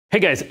Hey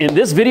guys, in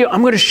this video,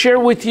 I'm gonna share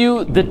with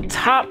you the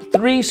top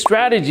 3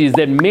 strategies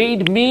that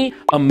made me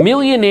a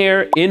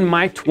millionaire in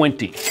my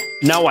 20s.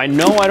 Now, I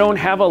know I don't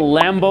have a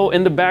Lambo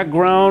in the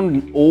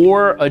background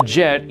or a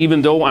jet,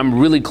 even though I'm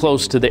really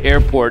close to the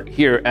airport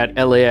here at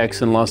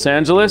LAX in Los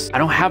Angeles. I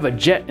don't have a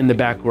jet in the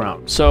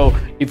background. So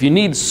if you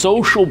need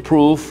social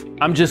proof,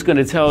 I'm just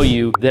gonna tell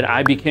you that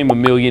I became a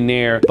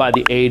millionaire by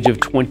the age of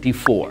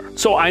 24.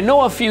 So I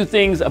know a few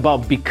things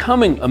about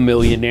becoming a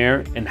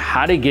millionaire and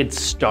how to get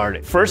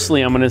started.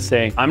 Firstly, I'm gonna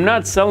say, I'm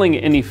not selling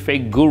any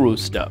fake guru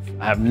stuff.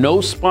 I have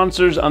no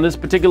sponsors on this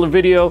particular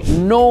video,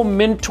 no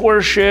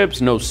mentorships,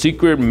 no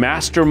secret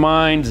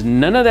masterminds,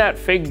 none of that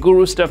fake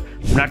guru stuff.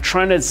 I'm not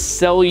trying to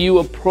sell you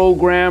a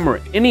program or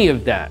any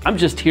of that. I'm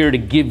just here to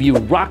give you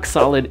rock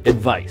solid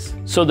advice.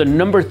 So the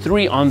number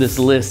 3 on this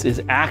list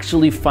is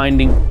actually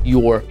finding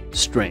your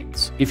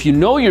strengths. If you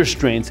know your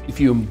strengths, if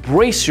you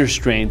embrace your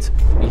strengths,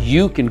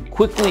 you can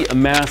quickly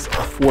amass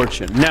a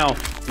fortune. Now,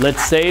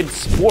 let's say it's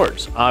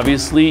sports.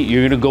 Obviously,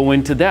 you're gonna go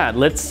into that.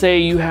 Let's say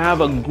you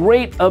have a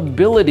great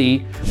ability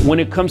when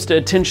it comes to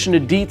attention to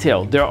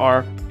detail. There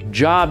are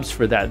jobs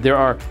for that. There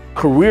are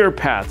career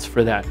paths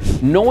for that.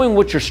 Knowing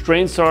what your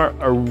strengths are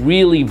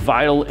really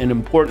vital and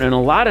important. And a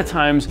lot of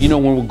times, you know,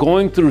 when we're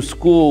going through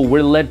school,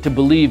 we're led to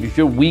believe if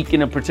you're weak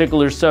in a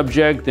particular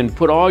subject, then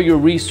put all your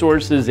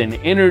resources and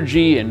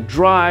energy and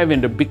drive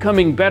into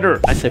becoming better.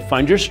 I say,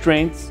 find your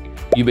strengths.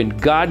 You've been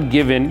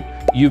God-given.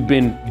 You've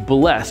been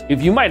blessed.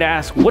 If you might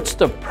ask, what's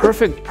the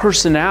perfect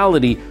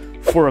personality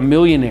for a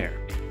millionaire?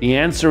 The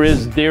answer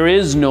is there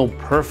is no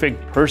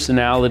perfect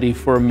personality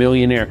for a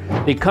millionaire.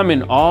 They come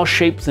in all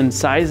shapes and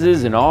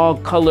sizes and all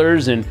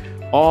colors and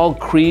all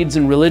creeds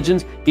and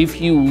religions. If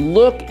you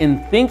look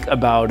and think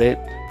about it,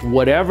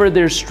 whatever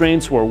their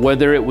strengths were,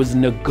 whether it was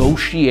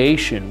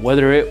negotiation,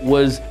 whether it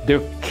was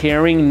their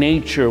caring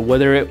nature,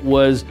 whether it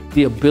was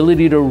the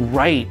ability to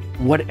write,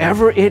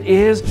 whatever it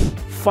is,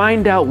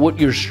 find out what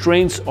your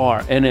strengths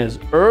are. And as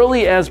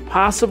early as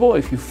possible,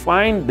 if you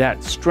find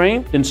that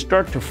strength, then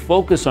start to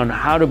focus on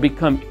how to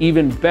become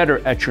even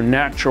better at your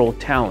natural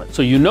talent.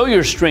 So you know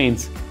your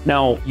strengths.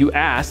 Now you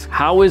ask,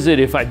 how is it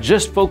if I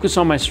just focus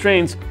on my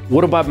strengths,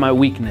 what about my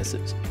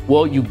weaknesses?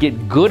 Well, you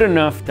get good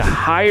enough to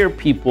hire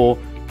people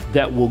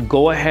that will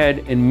go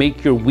ahead and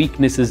make your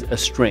weaknesses a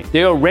strength.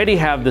 They already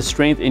have the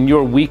strength in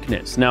your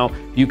weakness. Now,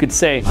 you could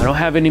say, I don't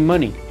have any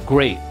money.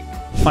 Great.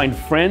 Find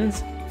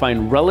friends,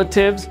 find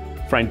relatives,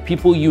 find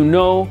people you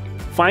know,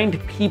 find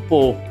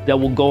people that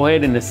will go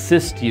ahead and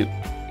assist you.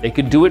 They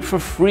could do it for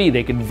free.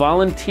 They could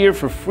volunteer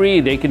for free.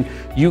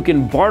 You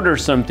can barter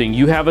something.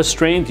 You have a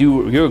strength,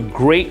 you're a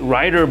great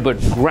writer, but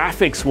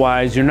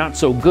graphics-wise, you're not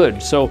so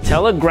good. So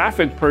tell a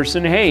graphic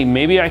person, hey,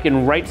 maybe I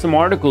can write some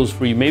articles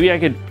for you. Maybe I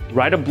could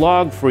write a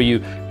blog for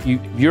you.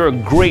 You're a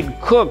great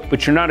cook,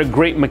 but you're not a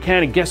great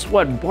mechanic. Guess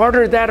what?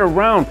 Barter that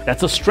around.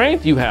 That's a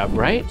strength you have,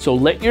 right? So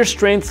let your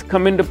strengths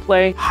come into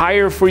play,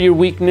 hire for your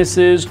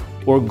weaknesses,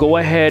 or go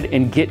ahead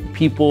and get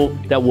people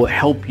that will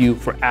help you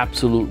for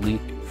absolutely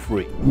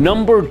free.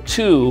 Number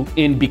 2,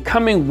 in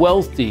becoming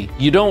wealthy,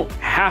 you don't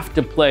have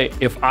to play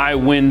if I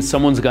win,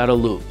 someone's gotta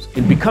lose.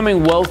 In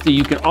becoming wealthy,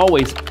 you can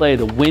always play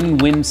the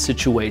win-win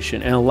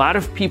situation. And a lot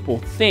of people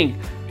think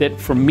that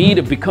for me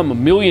to become a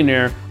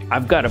millionaire,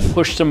 I've got to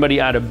push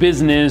somebody out of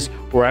business,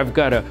 or I've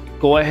got to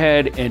go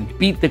ahead and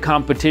beat the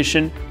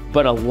competition.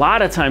 But a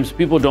lot of times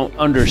people don't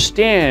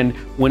understand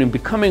when in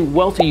becoming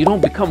wealthy, you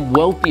don't become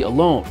wealthy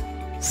alone.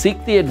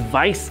 Seek the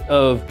advice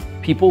of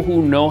people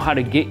who know how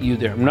to get you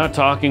there. I'm not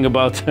talking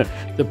about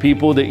the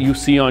people that you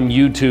see on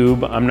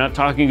YouTube. I'm not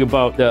talking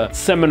about the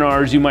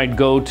seminars you might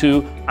go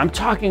to. I'm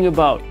talking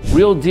about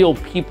real deal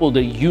people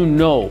that you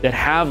know that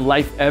have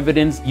life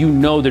evidence. You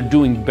know they're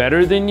doing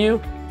better than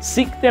you.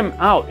 Seek them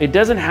out. It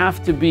doesn't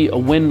have to be a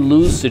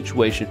win-lose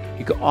situation.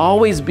 It could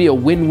always be a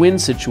win-win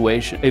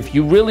situation. If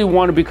you really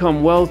want to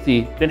become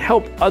wealthy, then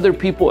help other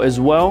people as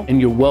well, and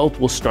your wealth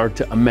will start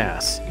to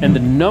amass. And the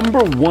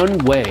number 1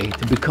 way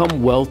to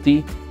become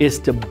wealthy is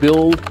to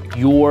build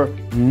your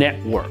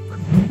network.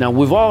 Now,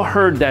 we've all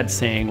heard that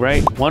saying,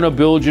 right? Want to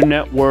build your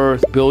net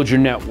worth, build your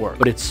network.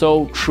 But it's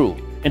so true.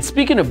 And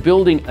speaking of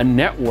building a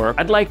network,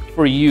 I'd like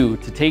for you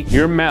to take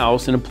your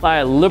mouse and apply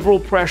a liberal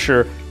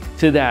pressure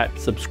to that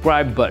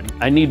subscribe button.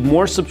 I need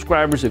more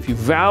subscribers. If you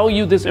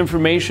value this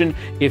information,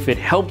 if it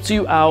helps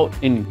you out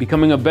in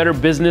becoming a better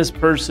business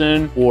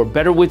person or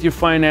better with your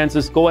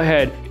finances, go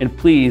ahead and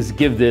please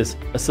give this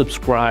a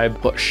subscribe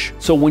push.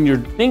 So when you're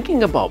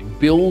thinking about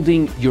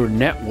building your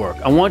network,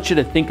 I want you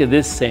to think of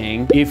this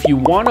saying, if you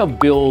want to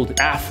build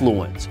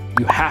affluence,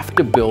 you have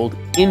to build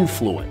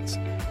influence.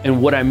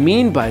 And what I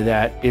mean by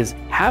that is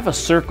have a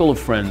circle of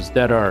friends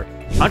that are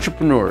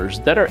entrepreneurs,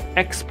 that are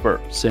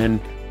experts, and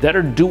that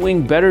are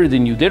doing better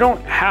than you. They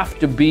don't have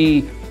to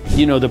be,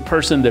 you know, the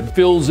person that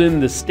fills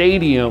in the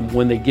stadium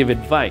when they give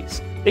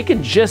advice. They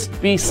could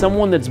just be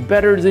someone that's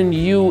better than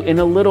you in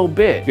a little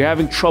bit. If you're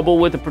having trouble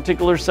with a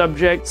particular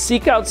subject,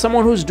 seek out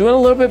someone who's doing a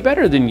little bit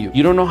better than you.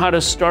 You don't know how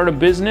to start a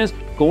business?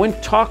 Go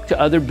and talk to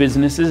other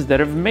businesses that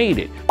have made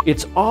it.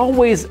 It's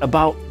always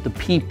about the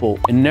people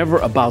and never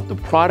about the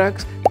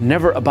products.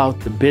 never about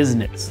the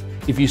business.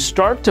 If you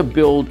start to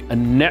build a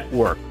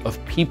network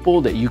of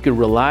people that you can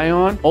rely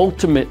on,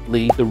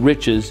 ultimately the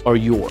riches are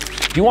yours.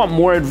 If you want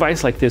more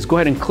advice like this, go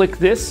ahead and click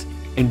this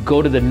and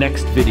go to the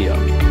next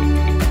video.